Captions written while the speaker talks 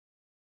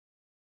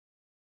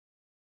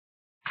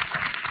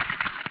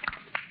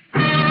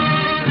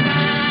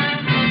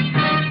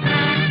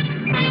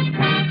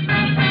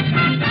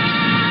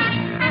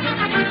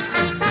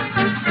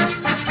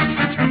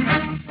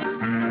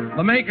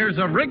The makers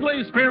of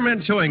Wrigley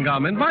Spearmint Chewing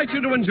Gum invite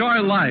you to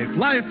enjoy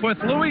Life with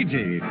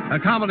Luigi, a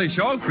comedy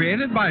show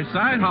created by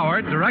Cy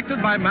Howard,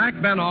 directed by Mac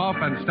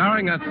Benoff, and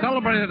starring that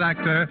celebrated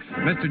actor,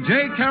 Mr.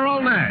 J.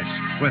 Carroll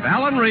Nash, with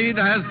Alan Reed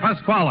as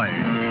Pasquale.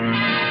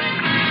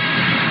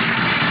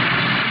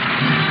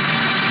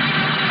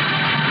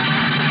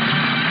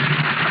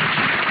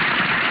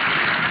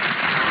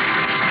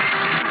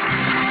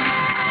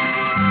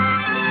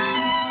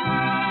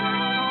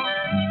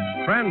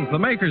 Friends, the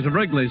makers of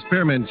Wrigley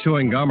Spearmint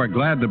Chewing Gum are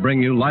glad to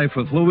bring you Life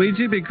with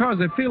Luigi because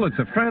they feel it's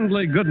a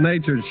friendly,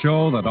 good-natured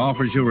show that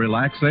offers you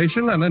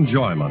relaxation and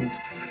enjoyment.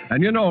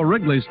 And you know,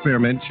 Wrigley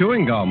Spearmint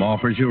Chewing Gum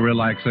offers you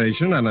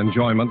relaxation and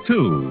enjoyment,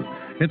 too.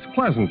 It's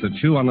pleasant to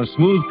chew on a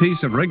smooth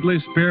piece of Wrigley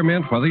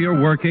Spearmint, whether you're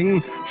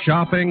working,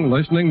 shopping,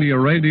 listening to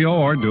your radio,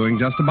 or doing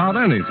just about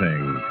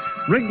anything.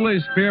 Wrigley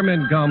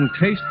Spearmint Gum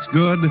tastes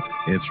good,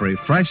 it's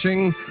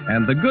refreshing,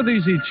 and the good,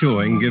 easy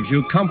chewing gives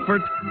you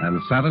comfort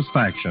and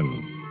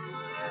satisfaction.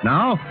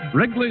 Now,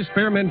 Wrigley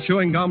Spearmint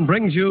Chewing Gum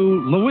brings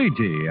you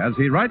Luigi as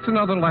he writes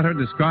another letter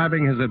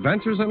describing his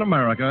adventures in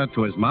America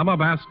to his Mama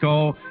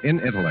Basco in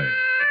Italy.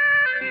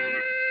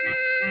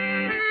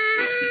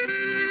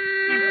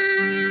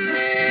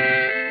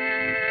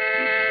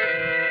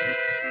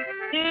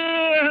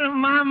 Dear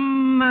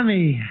Mamma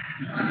Mia.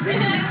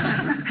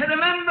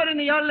 Remember in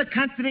the old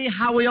country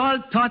how we all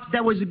thought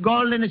there was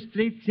gold in the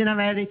streets in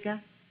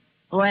America?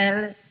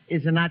 Well,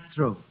 it's not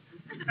true.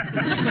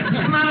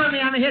 Mamma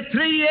mia, I'm here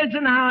 3 years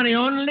now, and the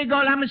only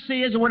gold I'm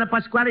see is when a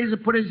Pasquale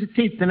put his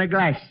teeth in a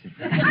glass.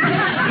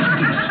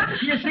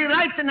 You see,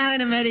 right now in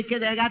America,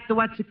 they got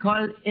what's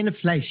called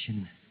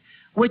inflation,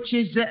 which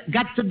is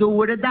got to do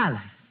with a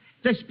dollar.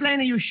 To explain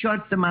to you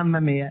short,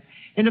 Mamma mia,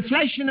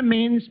 inflation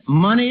means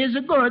money is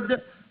a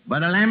good,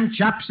 but a lamb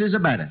chops is a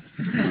better.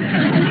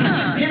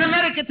 In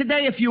America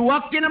today, if you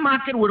walk in a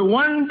market with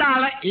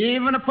 $1,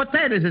 even a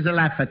potatoes is a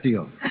laugh at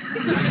you.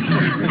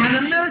 And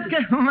the milk,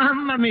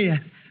 Mamma mia,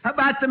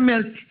 about the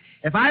milk.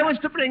 If I was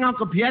to bring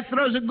Uncle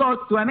Pietro's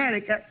goat to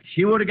America,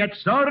 she would get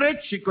so rich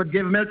she could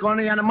give milk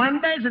only on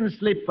Mondays and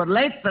sleep for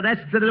late the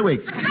rest of the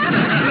week.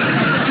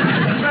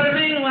 But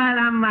meanwhile,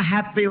 I'm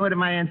happy with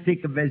my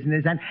antique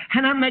business, and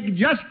I make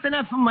just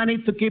enough money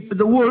to keep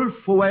the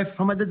wolf away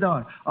from the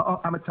door. Oh,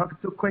 I'm talking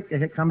too quick.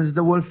 Here comes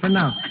the wolf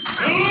now.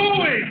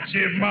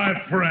 Luigi, my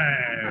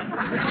friend.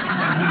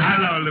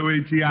 Hello,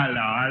 Luigi.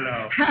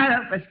 Hello.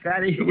 Hello,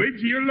 Pasquale.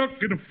 Luigi, you're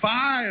looking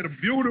fine,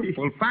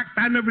 beautiful. In fact,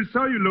 I never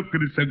saw you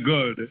looking so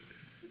good.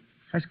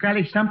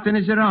 Pasquale, something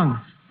is wrong.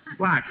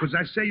 Why? Because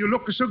I say you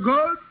look so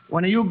good?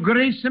 When you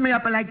grease me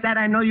up like that,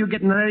 I know you're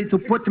getting ready to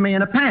put me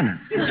in a pan.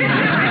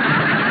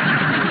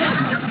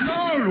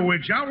 No,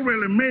 Luigi, I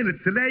really mean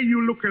it. Today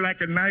you looking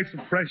like a nice,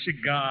 fresh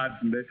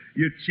garden.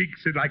 Your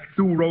cheeks are like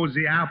 2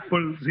 rosy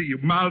apples. Your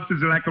mouth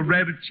is like a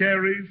red of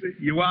cherries.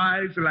 Your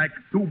eyes are like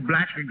 2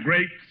 black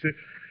grapes.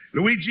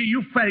 Luigi,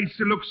 your face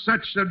looks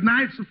such a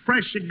nice,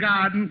 fresh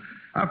garden.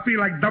 I feel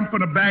like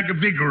dumping a bag of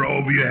Vigor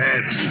over your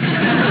head.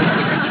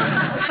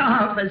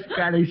 Oh,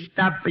 Pasquale,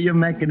 stop. You're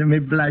making me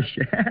blush.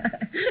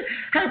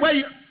 Hey,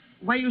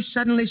 why you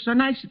suddenly so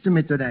nice to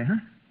me today, huh?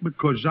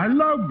 Because I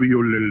love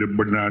you, little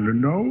banana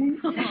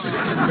nose.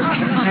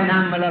 And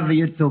I'm loving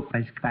you too,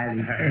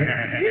 Pasquale.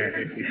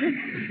 Hey,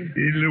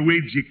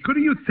 Luigi,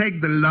 couldn't you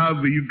take the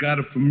love you got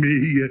it from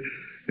me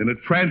and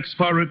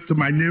transfer it to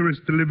my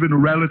nearest living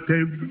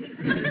relative?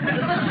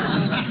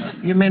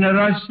 You mean a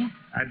Russia?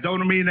 I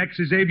don't mean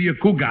ex-Xavier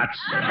Kugats.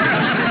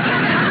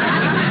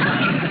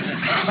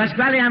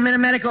 Pasquale, I'm in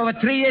America over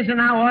 3 years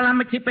now. All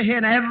I'm keeping here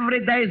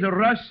every day is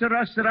Russia,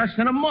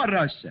 and more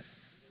Russia.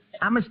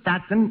 I'm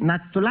starting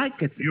not to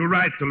like it. You're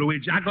right,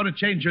 Luigi. I'm going to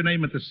change your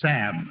name into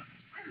Sam.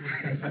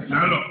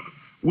 Now, look,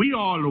 we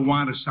all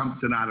want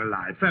something out of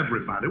life,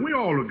 everybody. We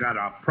all got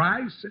our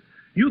price.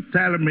 You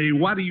tell me,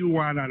 what do you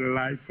want out of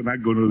life, and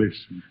I'm going to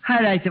listen.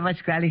 All right,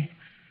 Pasquale.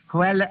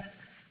 Well,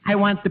 I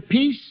want the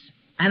peace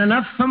and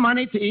enough for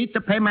money to eat, to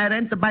pay my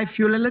rent, to buy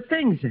few little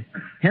things.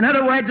 In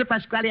other words,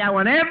 Pasquale, I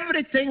want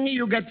everything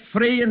you get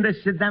free in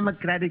this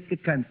democratic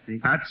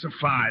country. That's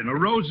fine.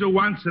 Rosa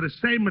wants the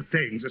same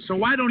things. So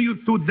why don't you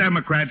 2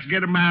 Democrats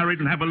get married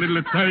and have a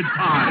little third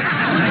party?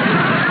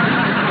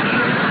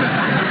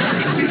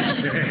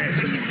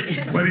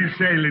 What do you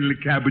say, little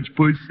cabbage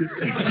puss?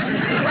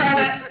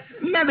 Well,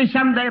 maybe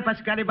someday,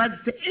 Pasquale, but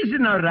is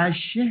no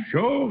rush.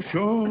 Sure.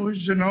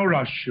 There's no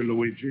rush,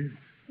 Luigi.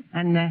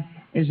 And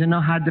is there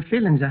no hard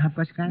feelings, huh,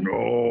 Pasquale?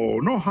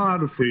 No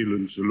hard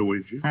feelings,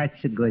 Luigi.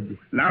 That's good.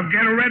 Now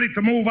get ready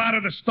to move out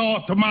of the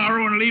store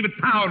tomorrow and leave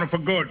town for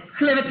good.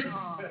 Leave it.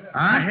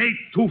 I hate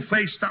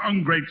two-faced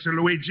ingrates,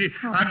 Luigi.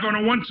 I'm going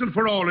to once and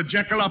for all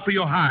Jekyll up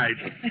your hide.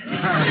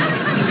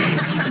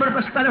 But,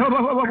 Pasquale,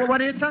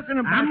 what are you talking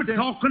about? I'm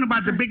talking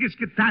about the biggest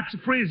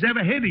catastrophe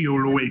ever hit you,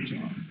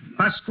 Luigi.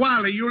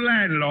 Pasquale, your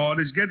landlord,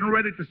 is getting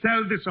ready to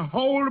sell this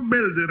whole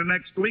building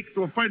next week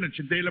to a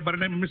furniture dealer by the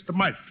name of Mr.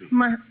 Murphy.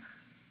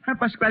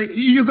 Pasquale,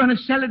 you going to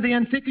sell at the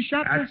antique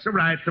shop? That's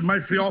right. The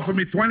Murphy offered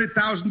me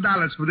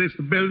 $20,000 for this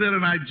to build it,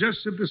 and I just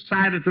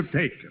decided to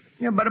take it.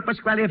 Yeah, but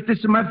Pasquale, if this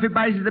Murphy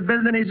buys the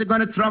building, he's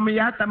going to throw me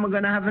out. I'm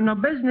going to have no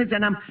business,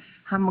 and I'm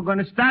going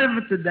to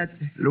starve to death.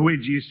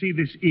 Luigi, you see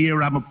this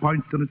ear I'm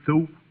pointing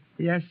to?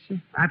 Yes,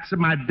 sir. That's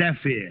my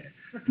deaf ear.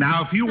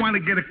 Now, if you want to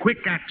get a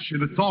quick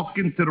action of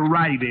talking to the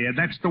right ear,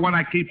 that's the one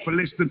I keep for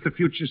listening to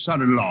future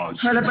son-in-laws.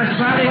 Well,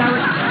 Pasquale,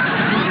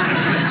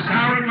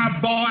 Sorry, my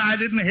boy, I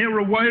didn't hear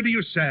a word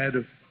you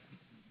said.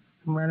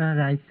 Well, all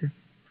right.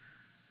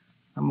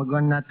 I'm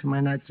going not to my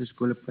night to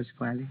school,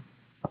 Pasquale.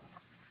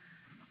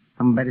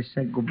 I'm better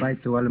say goodbye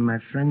to all of my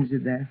friends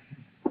there.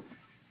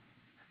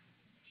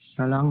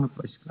 So long,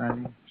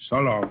 Pasquale. So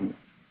long.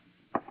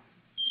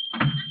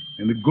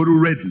 And a good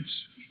riddance.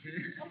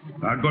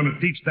 I'm going to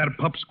teach that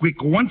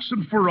pupsqueak once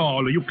and for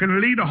all. You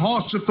can lead a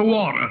horse at the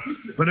water,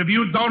 but if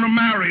you don't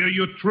marry her,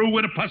 you're through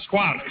with a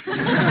Pasquale.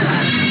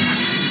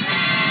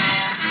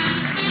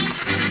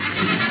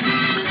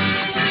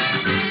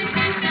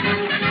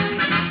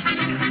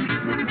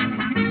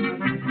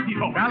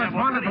 Well, it's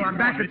wonderful. I'm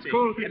back at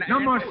school. No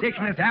more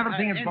sickness.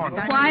 Everything is fine.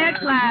 Quiet,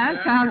 class.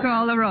 I'll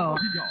call the roll.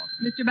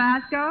 Mr.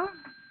 Basco?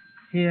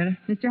 Here.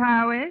 Mr.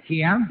 Howitt?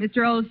 Here.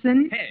 Mr.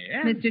 Olson?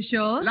 Here. Mr.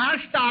 Schultz?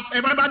 Last stop,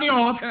 everybody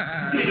off.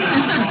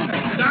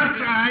 That's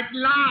right.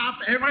 Laugh.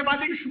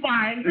 Everybody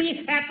smile.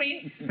 Be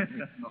happy.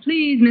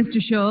 Please, Mr.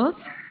 Schultz.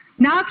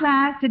 Now,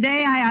 class,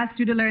 today I asked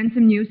you to learn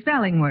some new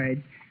spelling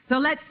words. So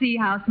let's see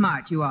how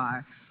smart you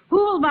are. Who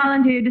will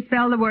volunteer to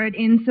spell the word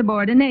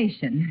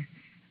insubordination?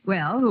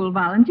 Well, who will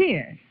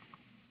volunteer?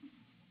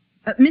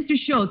 Mr.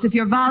 Schultz, if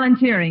you're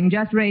volunteering,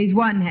 just raise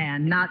one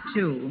hand, not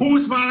two.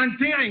 Who's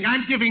volunteering?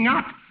 I'm giving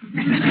up.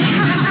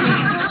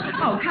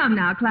 Oh, come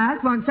now, class.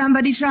 Won't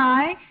somebody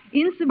try?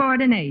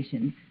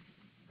 Insubordination.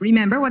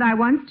 Remember what I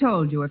once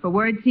told you. If a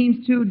word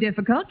seems too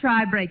difficult,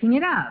 try breaking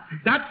it up.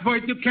 That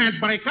word you can't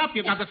break up.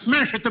 You got to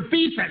smash it to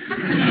pieces.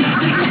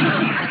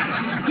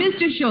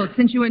 Mr. Schultz,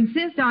 since you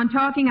insist on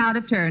talking out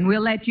of turn,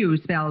 we'll let you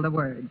spell the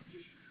word.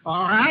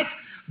 All right.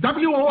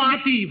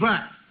 W-O-R-D,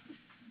 what?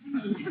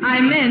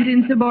 I meant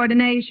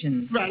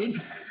insubordination. Right.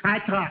 I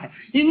try.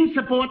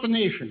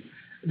 Insubordination.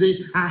 The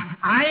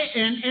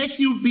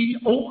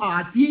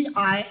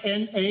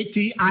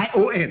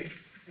INSUBORDINATION.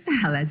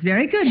 Well, that's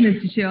very good,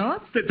 Mr.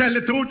 Schultz. To tell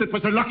the truth, it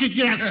was a lucky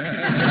guess.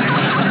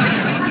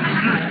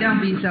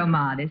 Don't be so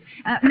modest.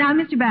 Now,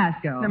 Mr.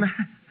 Basco.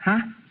 Huh?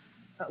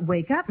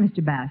 Wake up,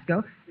 Mr.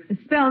 Basco.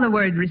 Spell the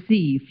word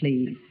receive,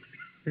 please.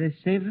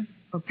 Receiver?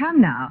 Oh,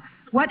 come now.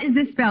 What is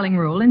the spelling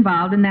rule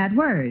involved in that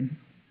word?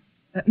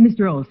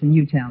 Mr. Olson,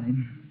 you tell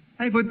him.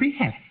 I would be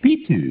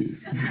happy to.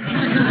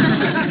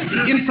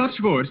 In such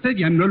words, the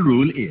general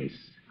rule is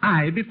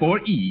I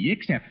before E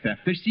except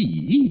after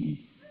C.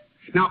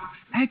 Now,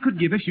 I could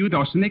give a few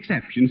dozen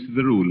exceptions to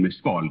the rule, Miss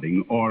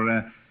Spaulding,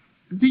 or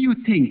do you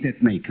think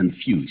that may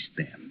confuse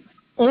them?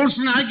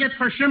 Olson, I get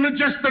for shimmel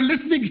just for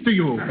listening to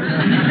you.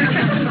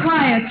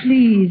 Quiet,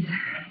 please.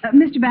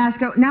 Mr.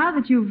 Basco, now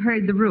that you've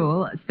heard the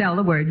rule, spell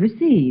the word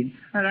receive.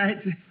 All right.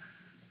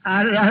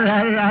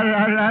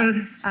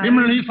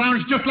 Emily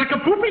sounds just like a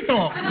poopy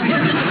dog.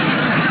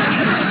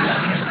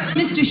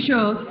 Mr.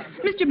 Schultz,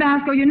 Mr.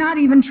 Basco, you're not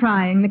even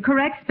trying. The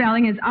correct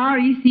spelling is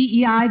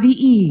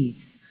R-E-C-E-I-V-E.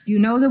 Do you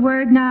know the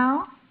word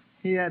now?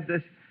 Yeah,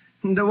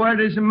 the word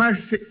is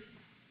Murphy.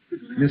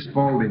 Miss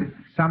Spaulding,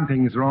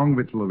 something's wrong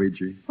with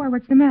Luigi. Why,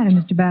 what's the matter,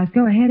 Mr.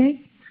 Basco? A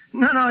headache?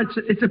 No,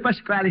 it's a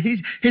Pasquale.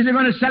 He's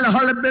going to sell a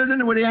whole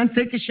building with the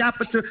antique shop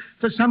to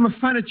some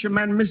furniture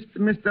man,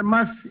 Mr.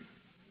 Murphy.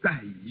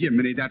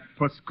 Jiminy, that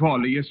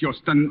Pasquale is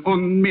just an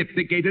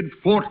unmitigated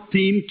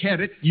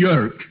 14-carat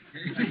yerk.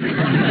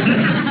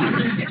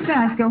 Mr.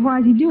 Basco, why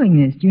is he doing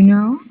this? Do you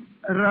know?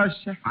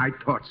 Rosa. I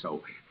thought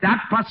so.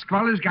 That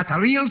Pasquale's got a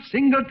real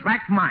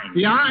single-track mind.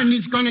 Yeah, and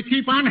he's going to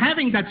keep on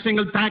having that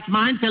single-track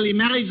mind till he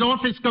marries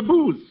off his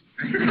caboose.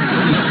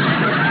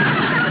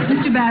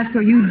 Mr. Basco,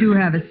 you do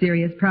have a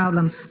serious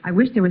problem. I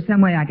wish there was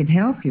some way I could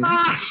help you.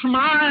 Ah,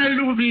 smile,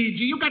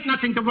 Luigi. You got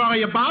nothing to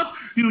worry about.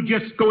 You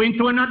just go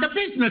into another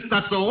business,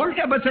 that's all.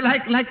 Yeah, but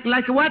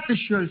like what, the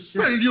Schultz?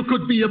 Well, you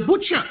could be a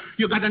butcher.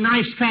 You got a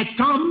nice fat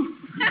thumb.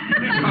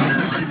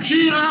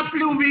 Cheer up,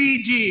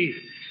 Luigi.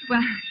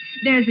 Well,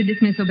 there's the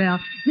dismissal bell.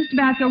 Mr.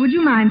 Basco, would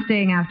you mind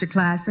staying after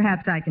class?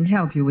 Perhaps I can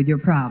help you with your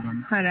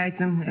problem. All right,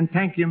 and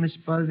thank you, Miss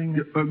Spaulding.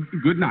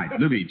 Good night,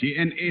 Luigi.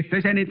 And if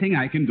there's anything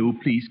I can do,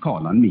 please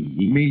call on me.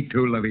 Me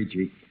too,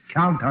 Luigi.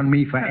 Count on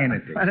me for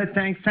anything. Well,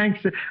 thanks,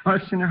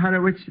 Austin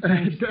Horowitz.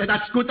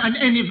 That's good. And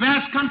any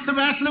worst comes to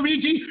worst,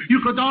 Luigi, you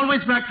could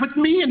always work with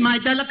me in my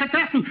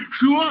delicatessen.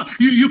 Sure,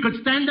 you could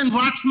stand and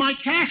watch my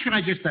cash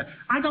register.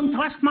 I don't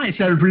trust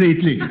myself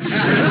lately. Come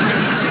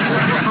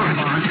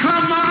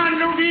on,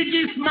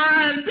 Luigi,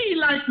 smile. Be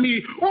like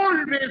me.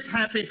 Always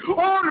happy.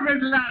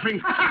 Always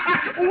laughing.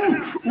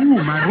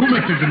 Ooh, my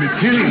rheumatism is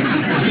killing me.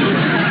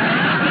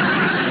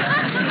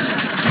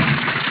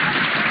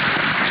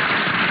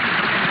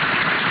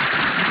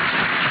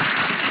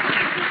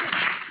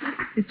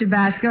 Mr. Mr.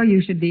 Basco,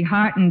 you should be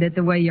heartened at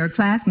the way your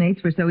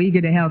classmates were so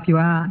eager to help you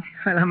out.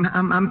 Well,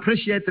 I'm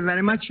appreciate it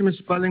very much, Miss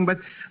Spaulding, but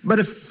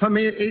for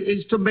me,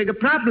 it's too big a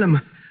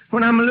problem.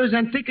 When I'm a loose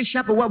antique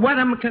shop, what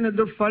am I going to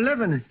do for a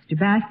living? Mr.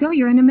 Basco,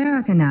 you're in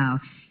America now.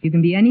 You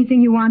can be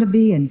anything you want to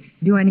be and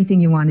do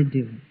anything you want to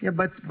do. Yeah,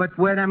 but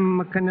where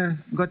am I going to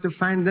go to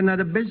find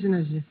another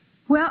business?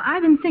 Well,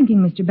 I've been thinking,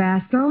 Mr.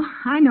 Basco.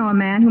 I know a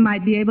man who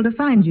might be able to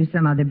find you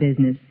some other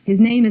business. His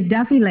name is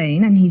Duffy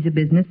Lane, and he's a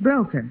business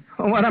broker.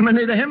 What am I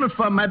need him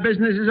for? My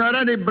business is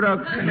already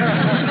broke. No,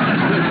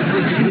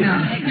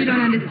 you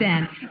don't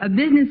understand. A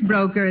business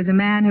broker is a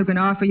man who can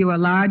offer you a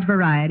large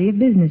variety of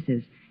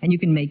businesses, and you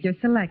can make your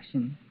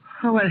selection.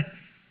 Oh, well,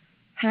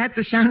 that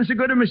sounds so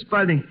good, Miss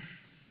Spaulding.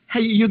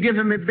 Hey, you're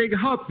giving me big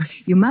hope.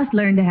 You must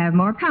learn to have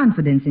more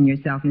confidence in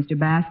yourself, Mr.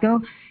 Basco.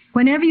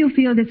 Whenever you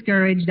feel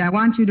discouraged, I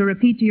want you to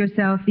repeat to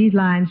yourself these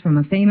lines from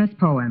a famous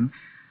poem.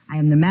 I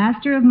am the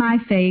master of my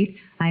fate.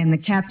 I am the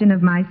captain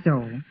of my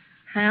soul.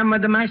 I am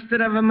the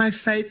master of my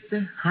fate.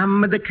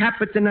 I'm the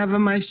captain of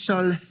my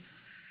soul.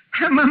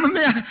 Mamma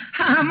mia,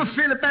 I'm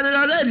feeling better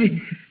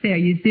already. There,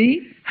 you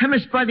see?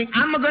 Miss Spaulding,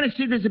 I'm going to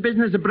see this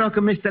business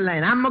broker, Mr.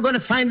 Lane. I'm going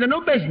to find a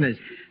new business.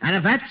 And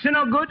if that's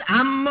no good,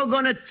 I'm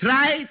going to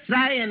try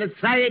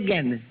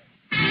again.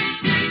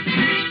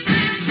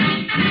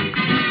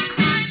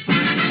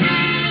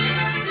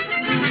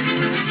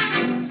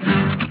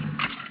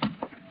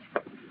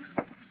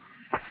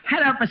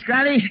 Hello,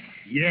 Pasquale.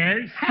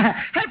 Yes?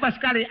 Hey,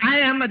 Pasquale, I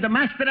am the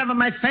master of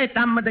my fate.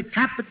 I'm the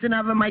captain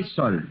of my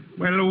soul.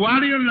 Well,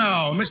 what do you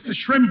know? Mr.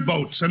 Shrimp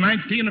Boats, a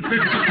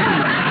 1952.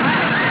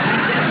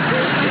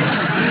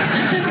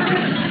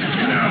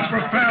 For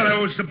a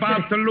fellow who's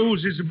about to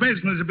lose his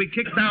business and be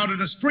kicked out in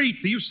the street,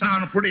 you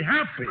sound pretty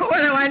happy.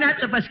 Well, why not,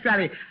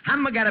 Pasquale?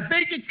 I'm got a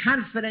big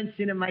confidence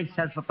in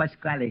myself,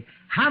 Pasquale.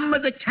 I'm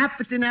the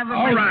captain of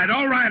All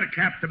right,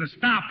 Captain.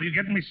 Stop. You're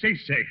getting me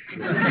seasick.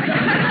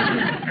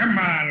 Come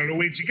on,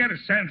 Luigi. Get a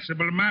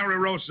sensible Mary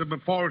Rosa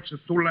before it's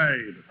too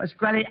late.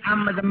 Pasquale,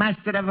 I'm the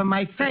master of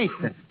my fate,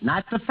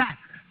 not the fact.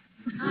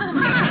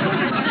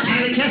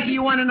 In case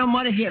you want to know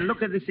more, here,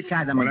 look at this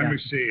card. Well, let me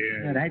see.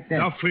 Right there.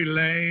 Duffy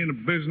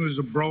Lane, business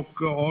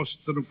broker,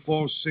 Austin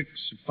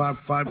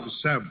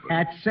 46557.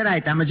 That's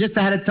right. I'm just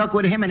had a talk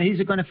with him, and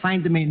he's going to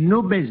find me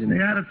new business.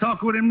 You had a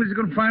talk with him, he's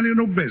going to find you a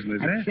new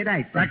business, That's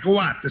right. Like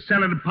what? The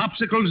selling the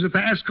popsicles at the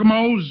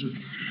Eskimos?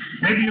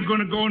 Maybe you're going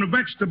to go in a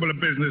vegetable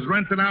business,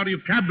 renting out your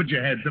cabbage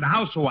head to the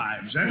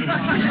housewives, All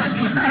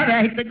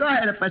right, go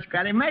ahead,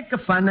 Pasquale. Make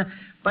fun.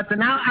 But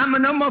now I'm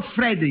no more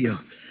afraid of you.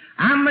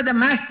 I'm the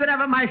master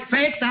of my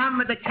fate. I'm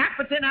the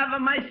captain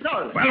of my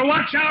soul. Well,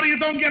 watch out or you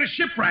don't get a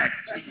shipwreck.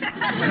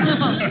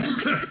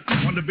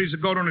 Wonder if he's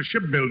going on a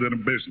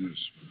shipbuilding business.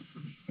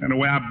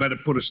 Anyway, I better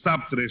put a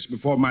stop to this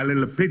before my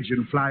little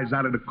pigeon flies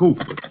out of the coop.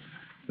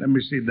 Let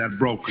me see that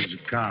broker's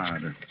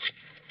card.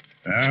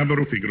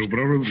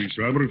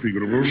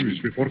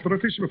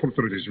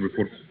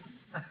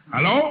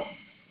 Hello?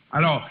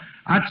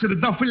 That's the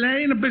Duffy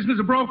Lane, a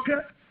business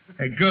broker?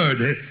 Hey, good.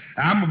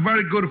 I'm a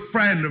very good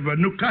friend of a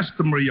new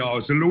customer of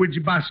yours, Luigi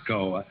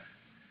Basco.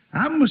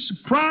 I'm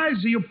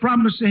surprised that you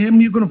promised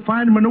him you're going to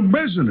find him a new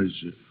business.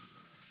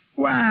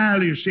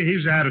 Well, you see,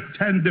 he's had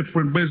 10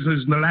 different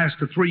businesses in the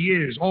last 3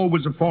 years,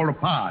 always a fall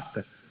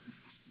apart.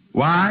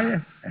 Why?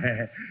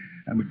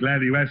 I'm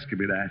glad you asked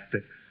me that.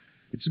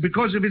 It's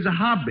because of his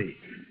hobby.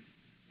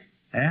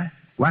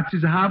 What's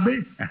his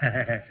hobby?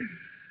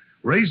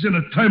 Raising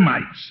the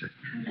termites.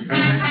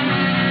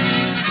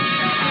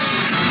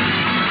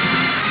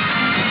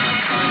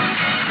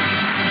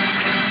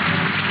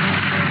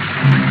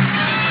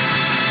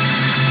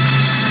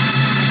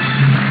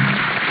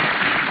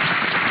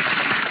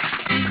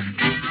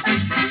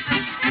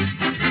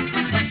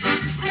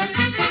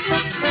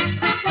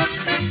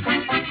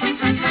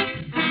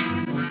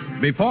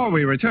 Before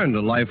we return to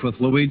Life with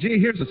Luigi,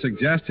 here's a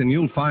suggestion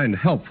you'll find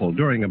helpful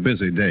during a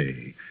busy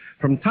day.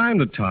 From time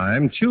to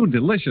time, chew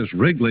delicious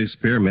Wrigley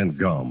Spearmint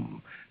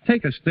Gum.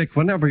 Take a stick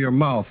whenever your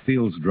mouth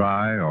feels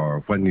dry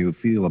or when you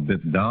feel a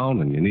bit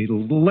down and you need a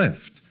little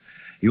lift.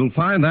 You'll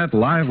find that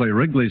lively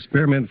Wrigley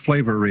Spearmint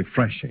flavor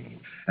refreshing,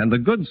 and the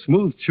good,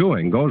 smooth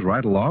chewing goes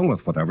right along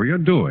with whatever you're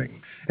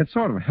doing. It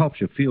sort of helps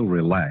you feel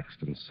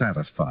relaxed and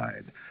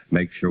satisfied,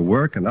 makes your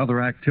work and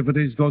other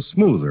activities go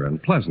smoother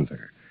and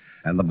pleasanter.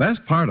 And the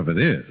best part of it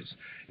is,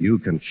 you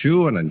can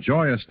chew and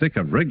enjoy a stick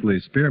of Wrigley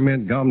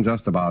Spearmint Gum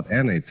just about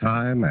any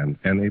time and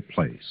any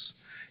place.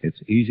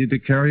 It's easy to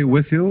carry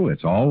with you.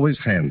 It's always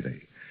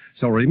handy.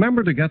 So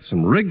remember to get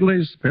some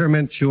Wrigley's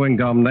Spearmint Chewing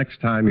Gum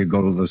next time you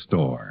go to the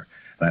store.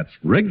 That's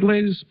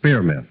Wrigley's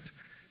Spearmint.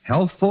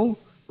 Healthful,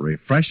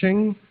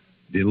 refreshing,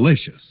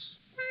 delicious.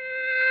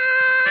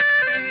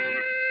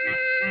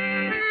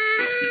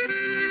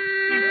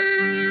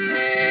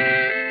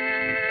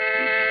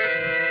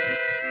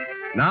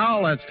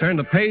 Now let's turn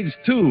to page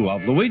 2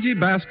 of Luigi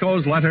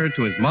Basco's letter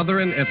to his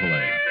mother in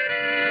Italy.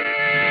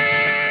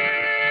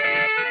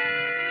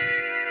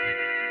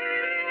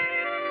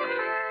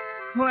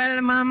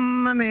 Well,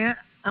 Mamma mia,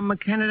 I'm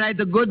kind of like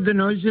the good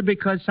news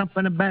because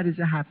something bad has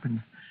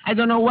happened. I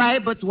don't know why,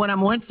 but when I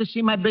went to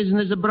see my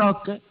business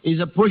broker, he's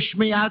a push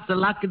me out, to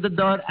lock the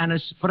door, and a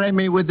spray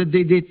me with the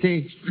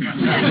DDT.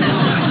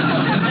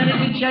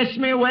 And he chased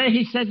me away.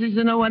 He says he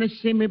doesn't want to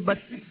see me, but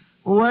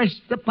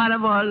worst part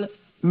of all,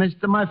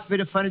 Mr. Murphy,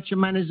 the furniture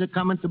man, is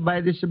coming to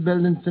buy this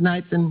building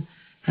tonight, and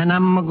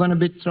I'm going to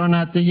be thrown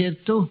out of here,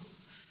 too.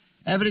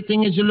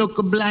 Everything is look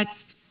black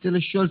till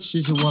the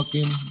Schultzes walk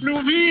in.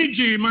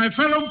 Luigi, my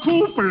fellow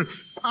pupil.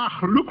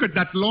 Look at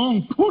that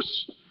long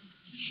puss.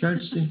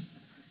 Schultz,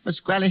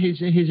 Pasquale, he's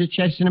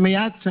chasing me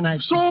out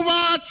tonight. So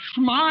what?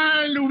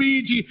 Smile,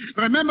 Luigi.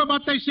 Remember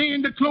what they say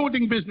in the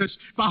clothing business.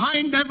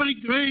 Behind every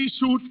gray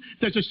suit,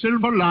 there's a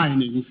silver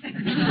lining.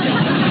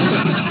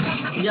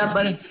 Yeah,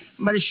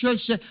 but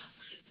Schultz,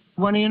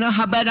 well, you know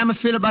how bad I'm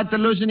feel about the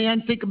losing the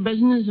antique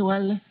business?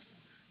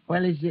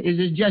 Well, is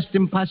it just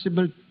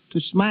impossible to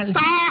smile?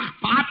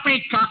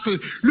 Poppycockle.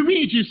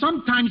 Luigi,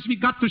 sometimes we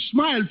got to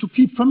smile to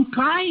keep from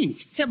crying.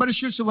 Yeah, but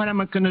Schultz, what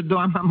am I going to do?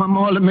 I'm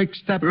all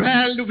mixed up.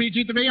 Well,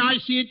 Luigi, the way I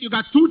see it, you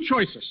got two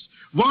choices.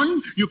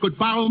 One, you could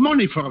borrow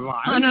money for a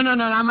while. Oh, no.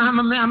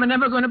 I'm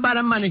never going to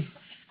borrow money.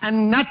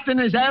 And nothing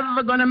is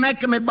ever going to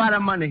make me borrow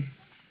money.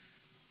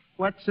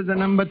 What's the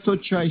number two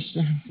choice?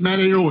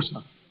 Marry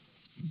Rosa.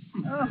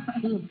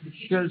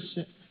 Schultz,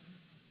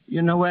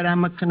 you know where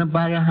I'm going to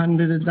borrow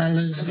 $100?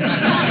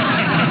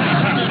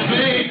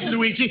 Wait,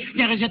 Luigi,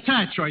 there is a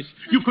third choice.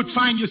 You could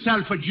find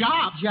yourself a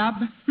job. Job?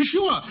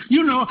 Sure.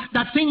 You know,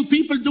 that thing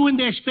people do in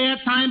their spare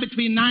time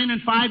between 9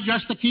 and 5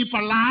 just to keep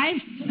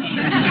alive?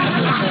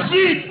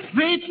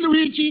 Wait,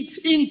 Luigi.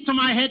 Into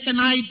my head an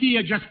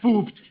idea just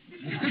pooped.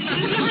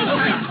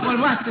 Well,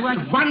 what?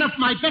 One of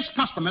my best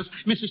customers,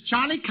 Mrs.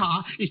 Charlie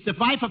Carr, is the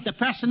wife of the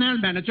personnel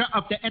manager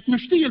of the Etna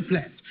Steel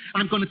plant.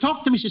 I'm going to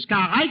talk to Mrs.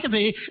 Carr right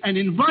away, and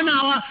in 1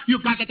 hour, you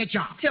got to get a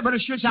job. Yeah,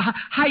 but Schultz,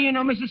 how you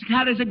know Mrs.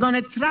 Carr is going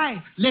to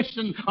try?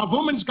 Listen, a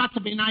woman's got to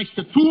be nice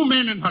to 2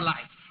 men in her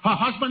life, her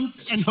husband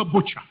and her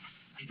butcher.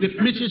 If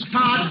Mrs.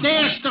 Carr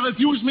dares to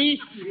refuse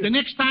me, the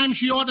next time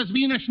she orders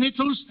Wiener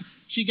Schnitzels,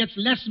 she gets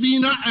less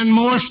Wiener and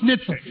more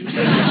Schnitzel.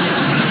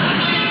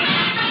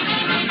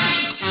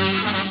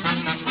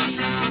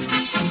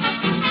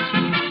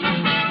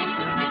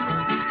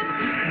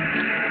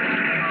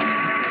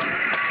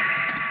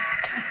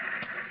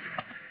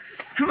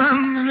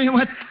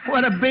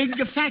 What a big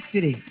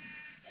factory.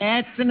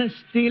 Etna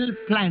Steel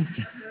plant.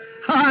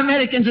 Oh,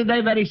 Americans are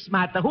they very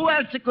smart. Who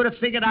else could have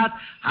figured out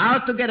how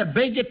to get a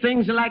bigger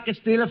things like a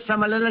steel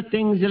from a little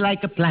things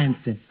like a plant?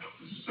 Well,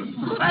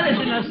 it's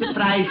no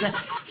surprise.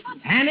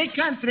 Any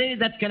country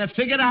that can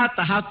figure out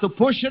how to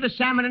push the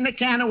salmon in the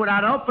can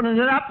without opening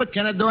it up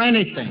can do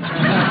anything.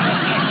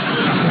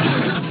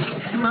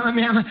 Mamma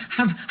mia,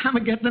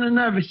 I'm getting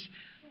nervous.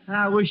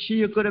 I wish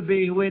you could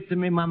be with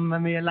me, Mamma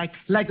mia, like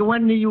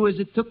when you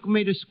took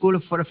me to school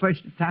for the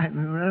first time.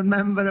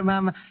 Remember,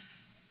 Mamma?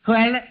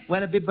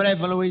 Well, be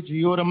brave, Luigi.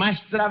 You're the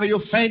master of your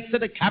fate,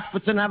 the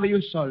captain of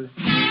your soul.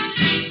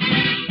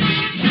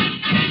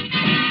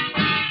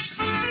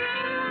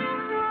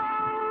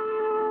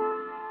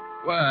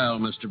 Well,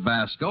 Mr.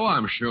 Basco,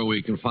 I'm sure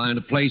we can find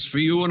a place for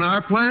you in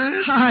our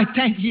plant. Oh,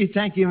 thank you,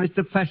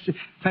 Mr.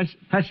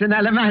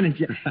 Personnel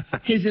Manager.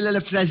 Here's a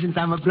little present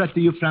I brought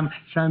to you from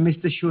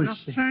Mr. Schultz. Oh,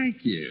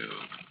 thank you.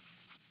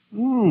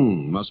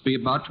 Must be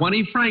about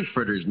 20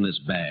 Frankfurters in this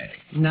bag.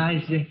 No,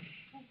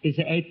 it's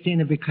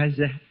 18 because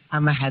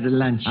I had a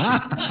lunch.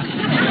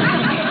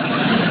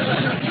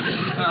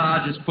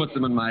 I'll just put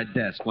them in my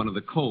desk, one of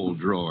the cold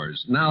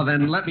drawers. Now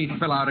then, let me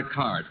fill out a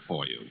card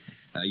for you.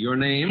 Your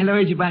name?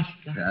 Luigi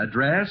Basco.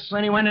 Address?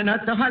 21 and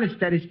North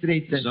Hollister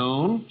Street.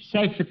 Zone?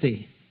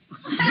 Safety.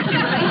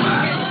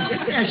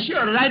 Yeah,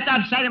 sure. Right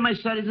outside of my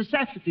store is a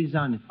safety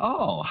zone.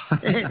 Oh.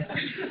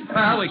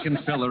 Well, we can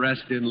fill the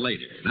rest in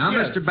later. Now,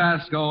 Sure. Mr.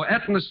 Basco,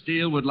 Etna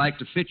Steel would like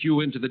to fit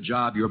you into the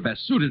job you're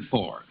best suited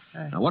for.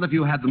 Now, what have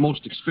you had the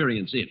most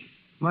experience in?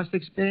 Most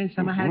experience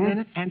I had in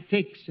it?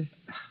 Antiques.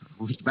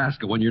 Mr.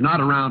 Basco, when you're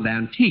not around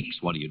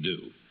antiques, what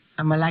do?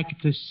 I like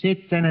to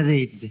sit and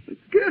read.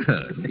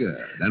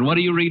 Good. And what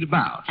do you read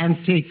about?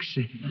 Antiques.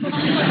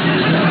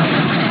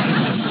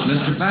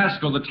 Mr.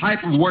 Basco, the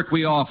type of work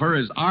we offer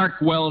is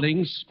arc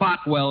welding,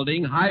 spot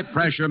welding,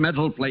 high-pressure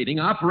metal plating,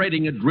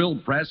 operating a drill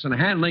press, and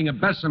handling a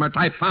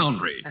Bessemer-type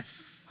foundry.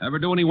 Ever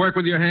do any work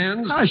with your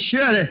hands? Oh,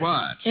 sure.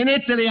 What? In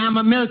Italy, I'm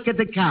a milk of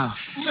the cow.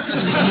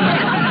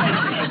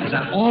 Is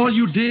that all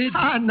you did?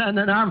 Oh,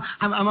 no.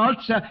 I'm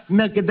also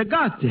milk of the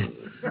goat.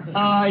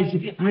 Oh,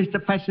 Mr.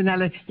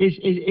 Passanelli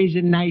is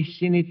nice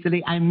in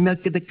Italy. I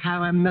milk the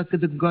cow, I milk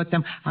the goat.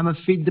 I'm a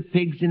feed the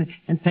pigs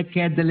and take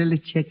care of the little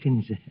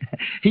chickens.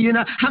 You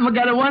know, I'm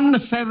got one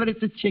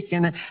favorite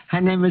chicken.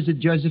 Her name is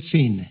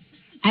Josephine.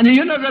 And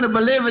you're not going to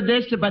believe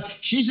this, but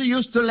she's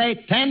used to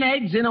lay 10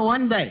 eggs in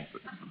one day.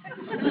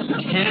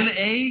 10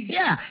 eggs?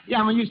 Yeah,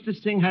 I used to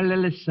sing her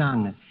little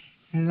song.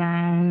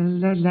 La,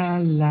 la, la,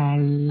 la,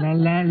 la,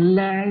 la,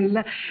 la,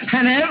 la.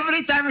 And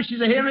every time she's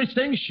a hear me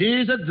sing,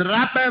 she's a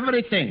drop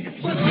everything.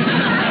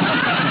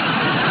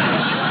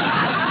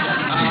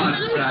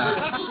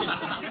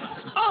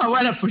 Oh,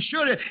 well, for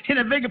sure, in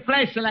a big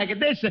place like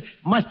this,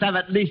 must have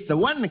at least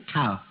one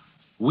cow.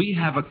 We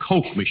have a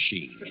Coke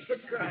machine.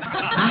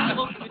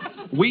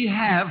 We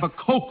have a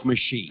Coke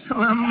machine.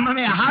 Well,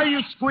 Mommy, how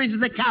you squeeze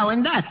the cow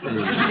in that?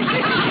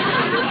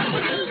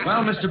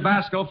 Well, Mr.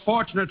 Basco,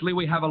 fortunately,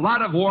 we have a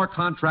lot of war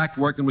contract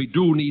work, and we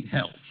do need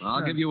help.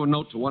 I'll give you a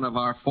note to one of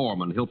our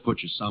foremen. He'll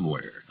put you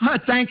somewhere. Oh,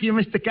 thank you,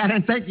 Mr.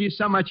 Karen. Thank you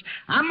so much.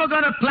 I'm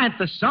going to plant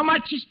so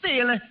much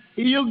steel,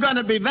 you're going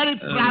to be very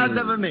proud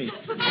of me.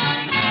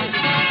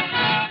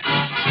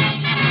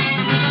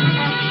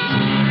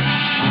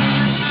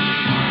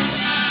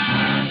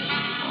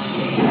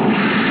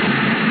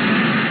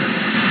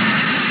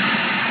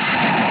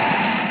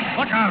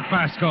 Look out,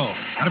 Basco.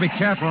 Got to be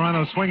careful around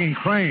those swinging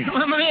cranes.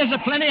 Well, there's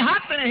plenty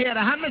hot in here,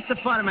 huh, Mr.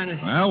 Foreman?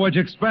 Well, what'd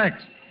you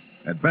expect?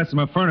 That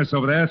Bessemer furnace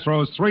over there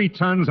throws 3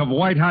 tons of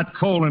white-hot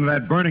coal into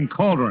that burning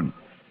cauldron,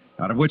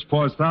 out of which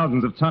pours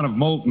thousands of tons of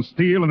molten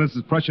steel, and this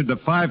is pressured to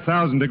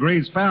 5,000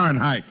 degrees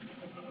Fahrenheit.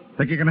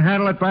 Think you can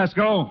handle it,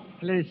 Basco?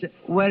 Listen,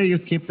 where do you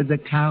keep the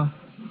cow?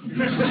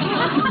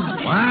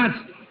 What?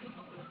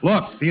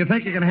 Look, do you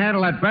think you can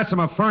handle that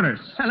Bessemer furnace?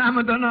 Well, I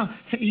don't know.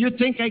 You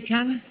think I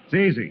can? It's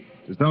easy.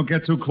 Just don't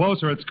get too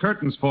close or it's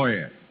curtains for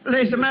you.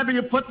 Listen, maybe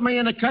you put me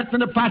in a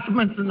curtain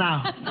apartment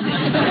now.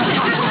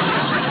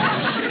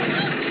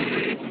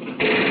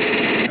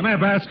 Come here,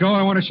 Basco.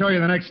 I want to show you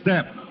the next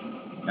step.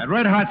 That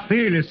red-hot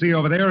steel you see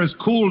over there is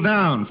cooled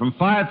down from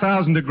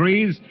 5,000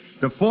 degrees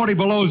to 40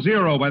 below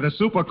zero by the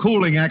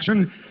supercooling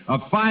action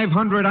of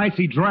 500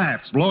 icy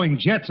drafts blowing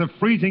jets of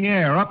freezing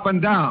air up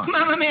and down.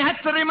 Mama,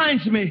 that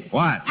reminds me.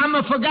 What?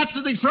 I forgot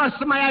to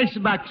defrost my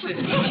icebox.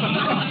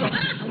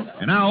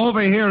 And now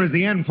over here is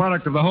the end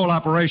product of the whole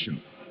operation.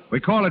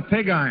 We call it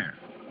pig iron.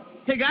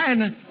 Pig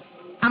iron?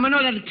 I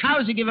know that the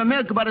cows give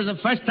milk, but it's the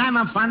first time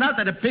I found out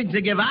that the pigs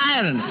give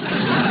iron.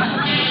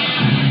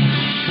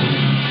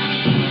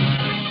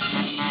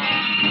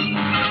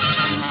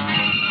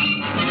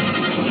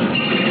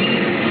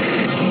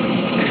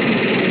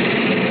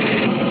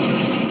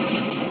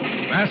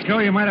 Basco,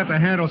 you might have to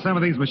handle some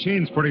of these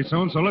machines pretty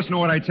soon, so listen to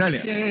what I tell you.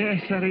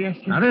 Yes, sir, yes,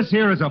 sir. Now, this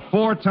here is a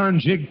 4-ton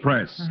jig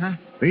press. Uh-huh.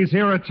 These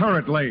here are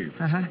turret lathes.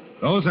 Uh-huh.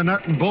 Those are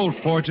nut and bolt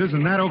forges,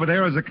 and that over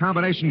there is a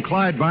combination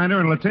Clyde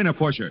binder and Latina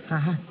pusher.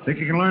 Uh-huh. Think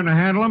you can learn to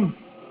handle them?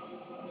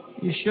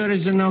 You sure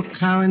there's no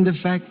cow in the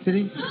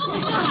factory?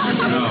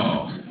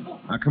 No.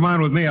 Now, come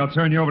on with me. I'll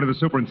turn you over to the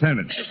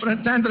superintendent.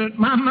 Superintendent,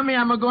 Mamma mia,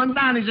 I'm going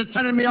down. He's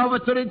turning me over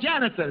to the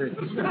janitor.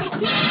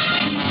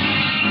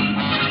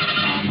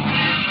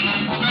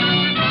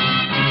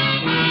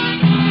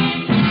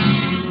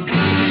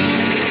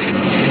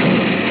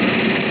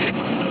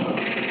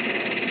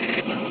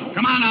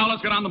 Come on now,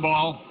 let's get on the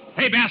ball.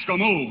 Hey, Basco,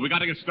 move. We got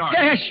to get started.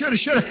 Yeah,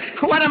 sure.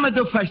 What am I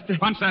do first?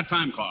 Punch that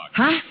time clock.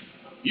 Huh?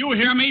 You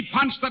hear me?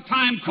 Punch the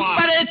time clock.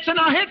 But it's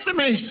no hit to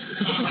me.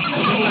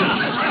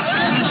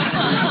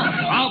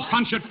 I'll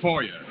punch it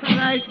for you.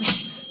 Right.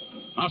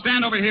 Now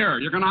stand over here.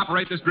 You're going to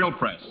operate this drill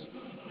press.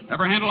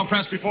 Ever handle a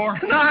press before?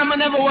 No, I'm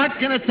never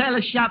worked in a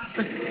tailor shop.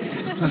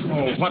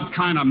 Oh, what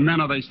kind of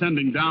men are they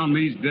sending down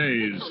these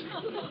days?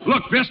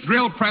 Look, this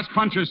drill press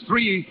punches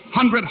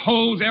 300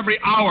 holes every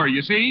hour,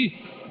 you see?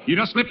 You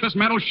just slip this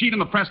metal sheet in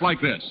the press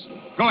like this.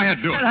 Go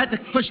ahead, do it. All right,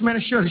 push me,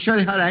 sure,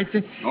 all right.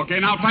 Okay,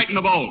 now tighten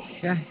the bolt.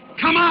 Yeah.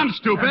 Come on,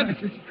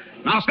 stupid.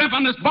 Now step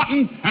on this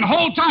button and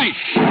hold tight.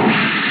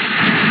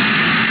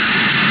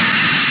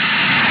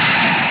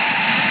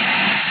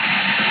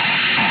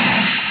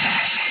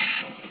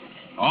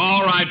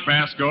 All right,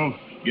 Basco.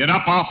 Get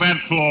up off that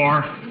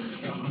floor.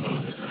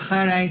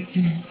 All right.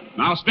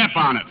 Now step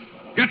on it.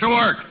 Get to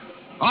work.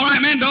 All right,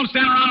 men, don't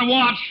stand around and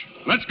watch.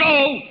 Let's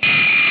go.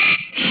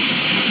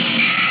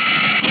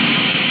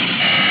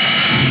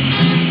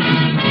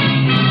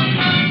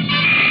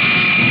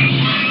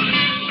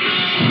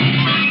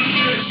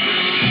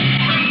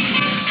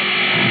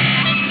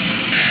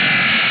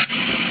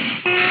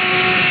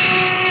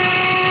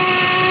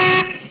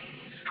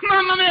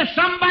 Mamma mia,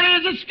 somebody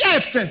has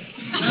escaped.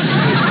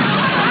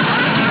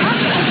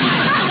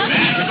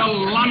 That's the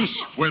lunch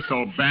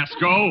whistle,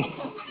 Basco.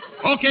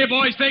 Okay,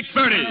 boys, take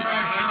 30. Hey,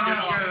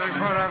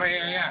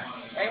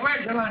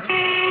 where's the lunch?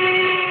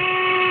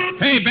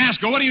 Hey,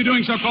 Basco, what are you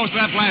doing so close to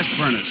that blast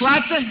furnace?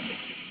 What?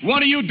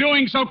 What are you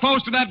doing so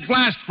close to that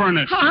blast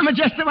furnace? Oh, I'm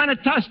just want to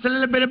toast a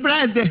little bit of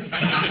bread.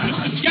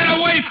 Get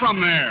away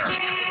from there.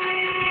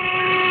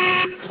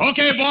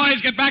 Okay,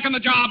 boys, get back on the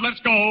job. Let's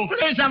go.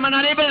 Please, I'm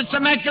not able to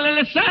make a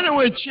little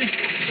sandwich.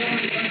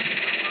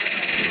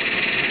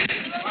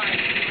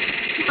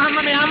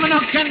 Mamma mia, I'm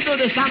not can do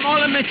this. I'm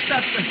all mixed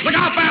up. Look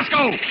out,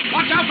 Basco!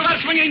 Watch out for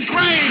that swinging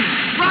crane!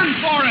 Run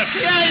for it!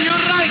 Yeah, you're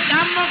right.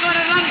 I'm not going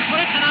to run for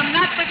it, and I'm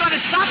not going to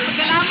stop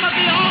until I'm going to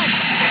be home.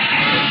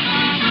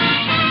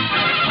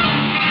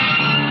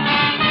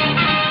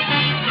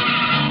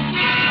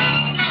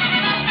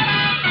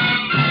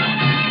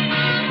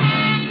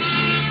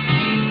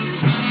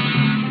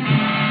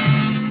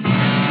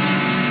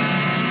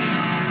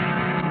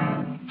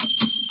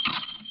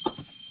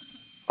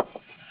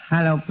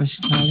 Hello,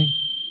 Pasquale.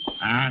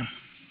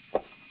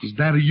 Is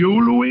that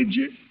you,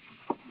 Luigi?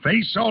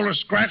 Face all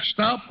scratched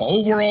up,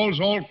 overalls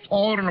all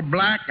torn and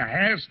black, a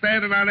hair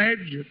standing on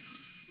edge.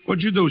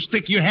 What'd you do,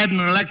 stick your head in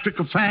an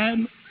electrical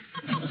fan?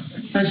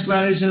 That's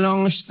why it's a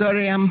long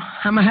story.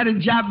 I had a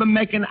job of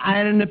making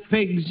iron the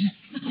pigs.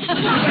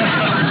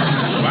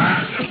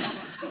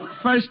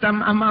 First,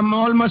 I'm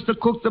almost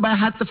cooked by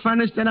hot the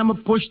furnace, then I'm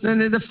pushed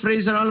into the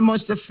freezer,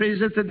 almost the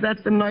freezer to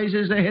death. The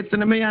noises are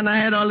hitting me, and I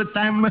head all the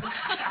time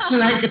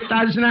like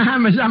 1,000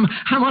 hammers. I'm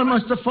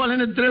almost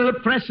falling a drill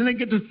press, and I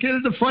get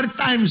killed 4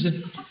 times.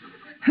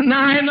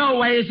 Now I know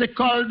why it's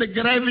called the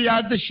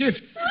graveyard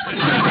shift.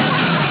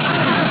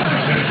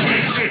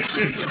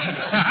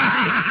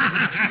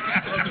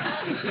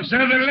 So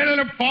the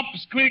little pop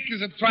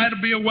squeakers are trying to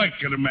be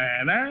awake of the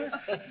man, eh?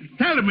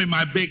 Tell me,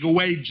 my big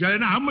wage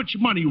earner, how much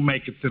money you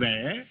making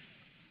today, eh?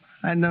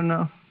 I don't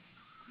know.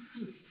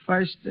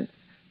 First,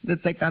 they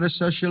take out a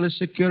Social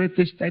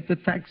Security, state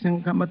tax,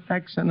 income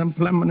tax,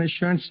 unemployment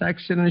insurance,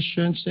 accident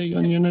insurance,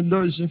 union of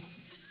those.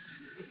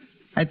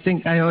 I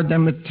think I owe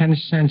them 10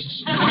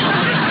 cents.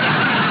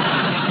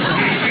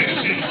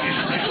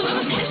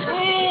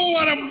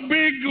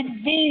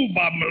 Boob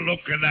I'm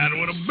looking at.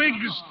 With a big,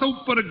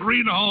 stupid,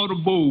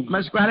 green-horned boob.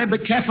 Pasquale, be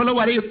careful of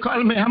what you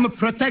call me. I'm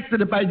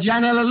protected by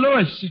John L.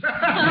 Lewis.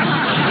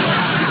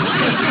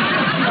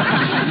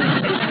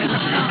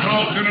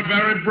 Talking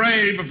very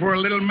brave for a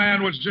little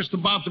man was just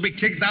about to be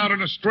kicked out on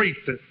the street.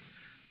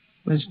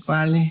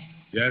 Pasquale?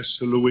 Yes,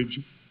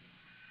 Luigi?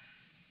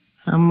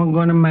 I'm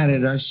going to marry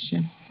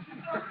Russia.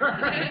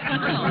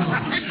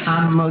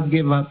 I'm going to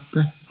give up.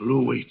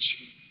 Luigi.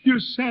 You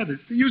said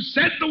it. You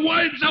said the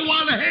words I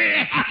want to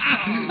hear.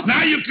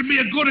 Now you can be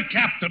a good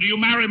captain. You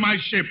marry my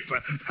ship.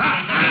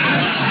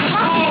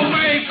 Oh,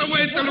 wait,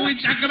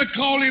 Luigi. I'm going to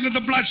call you to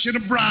the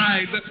blushing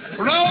bride.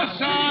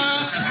 Rosa!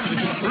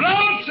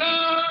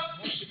 Rosa!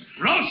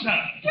 Rosa!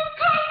 You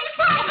called me,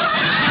 Papa!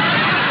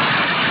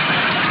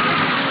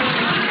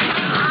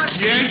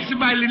 Yes,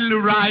 my little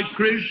ride,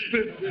 Crisp.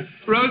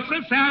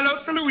 Rosa, say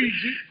hello to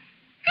Luigi.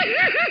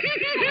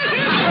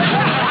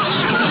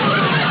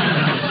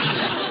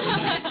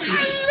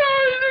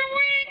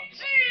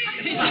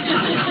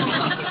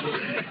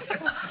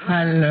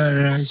 Hello,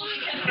 Rush.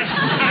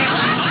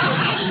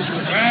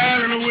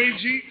 Well,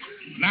 Luigi,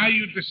 now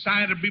you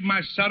decide to be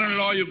my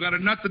son-in-law. You got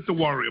nothing to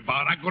worry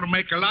about. I'm going to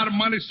make a lot of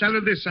money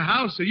selling this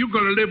house, and you're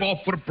going to live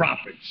off for the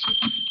profits.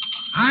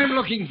 I'm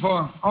looking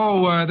for...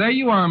 Oh, there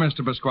you are,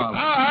 Mr. Pasquale.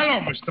 Oh, hello,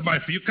 Mr.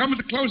 Murphy. You coming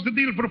to close the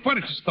deal for the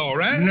furniture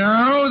store, eh?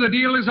 No, the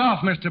deal is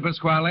off, Mr.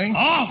 Pasquale.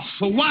 Off?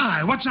 For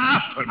why? What's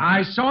happened?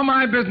 I saw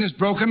my business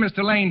broker,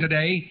 Mr. Lane,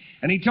 today,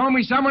 and he told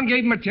me someone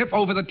gave him a tip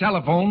over the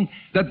telephone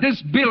that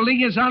this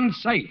building is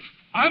unsafe.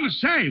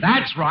 Unsafe?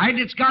 That's right.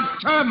 It's got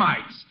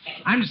termites.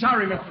 I'm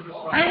sorry, Mr.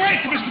 Pasquale. Hey,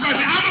 wait, Mr.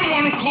 Murphy. I'm the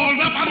one who called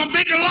up. I'm a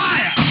big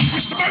liar.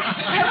 Mr.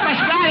 Murphy. Hey,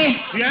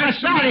 Pasquale. Yes,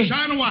 Pasquale.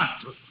 son, what?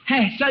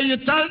 Hey, so you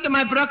told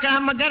my broker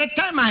I'm going to get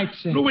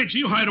termites. Luigi,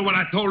 you heard what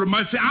I told him,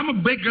 Murphy. I'm a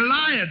big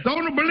liar.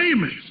 Don't believe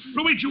me.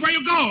 Luigi, where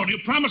you going? You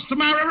promised to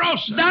marry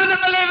Rosa. Don't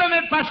believe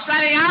me,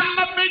 Pasquale. I'm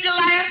a big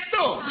liar,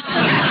 too.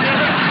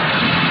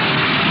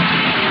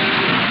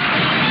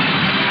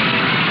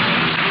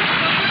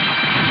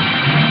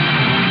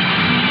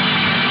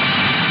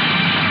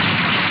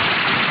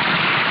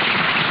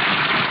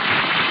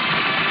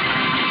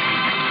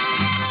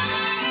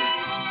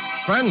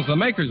 Friends, the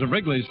makers of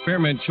Wrigley's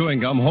Spearmint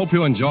Chewing Gum hope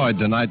you enjoyed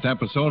tonight's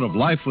episode of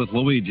Life with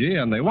Luigi,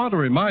 and they want to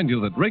remind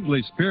you that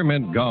Wrigley's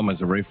Spearmint Gum is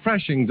a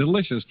refreshing,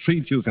 delicious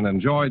treat you can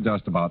enjoy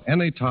just about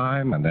any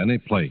time and any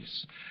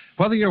place.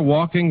 Whether you're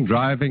walking,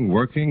 driving,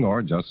 working,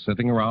 or just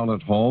sitting around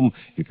at home,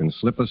 you can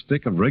slip a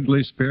stick of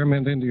Wrigley's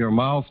Spearmint into your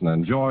mouth and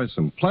enjoy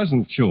some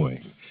pleasant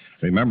chewing.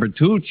 Remember,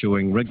 too,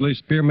 chewing Wrigley's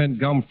Spearmint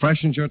Gum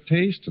freshens your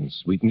taste and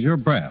sweetens your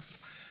breath.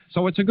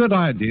 So it's a good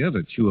idea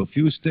to chew a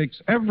few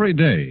sticks every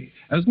day,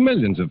 as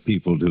millions of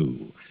people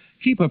do.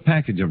 Keep a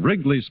package of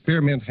Wrigley's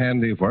Spearmint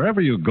handy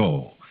wherever you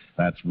go.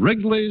 That's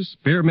Wrigley's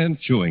Spearmint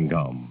Chewing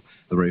Gum,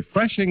 the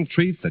refreshing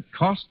treat that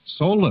costs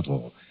so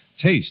little,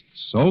 tastes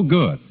so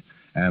good,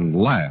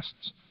 and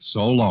lasts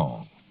so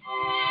long.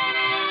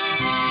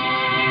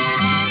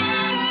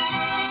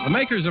 The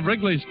makers of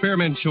Wrigley's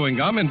Spearmint Chewing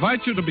Gum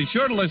invite you to be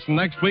sure to listen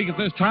next week at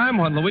this time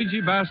when Luigi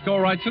Basco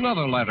writes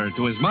another letter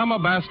to his Mama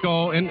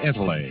Basco in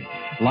Italy.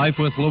 Life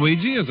with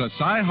Luigi is a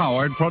Cy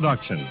Howard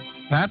production.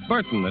 Pat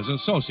Burton is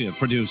associate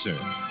producer.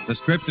 The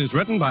script is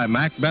written by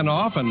Mac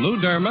Benoff and Lou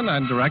Derman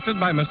and directed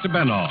by Mr.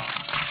 Benoff.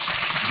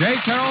 J.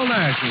 Carroll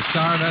Nash is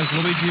starred as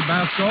Luigi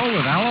Basco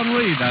with Alan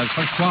Reed as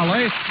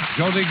Pasquale,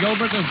 Jody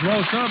Gilbert as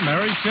Rosa,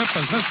 Mary Shipp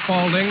as Miss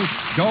Spaulding,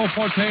 Joe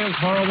Forte as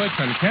Horowitz,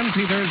 and Ken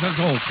Peters as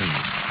Olson.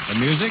 The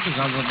music is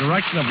under the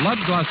direction of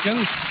Lud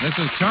Gluskin. This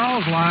is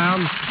Charles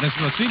Lyon. This is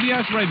the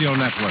CBS Radio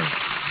Network.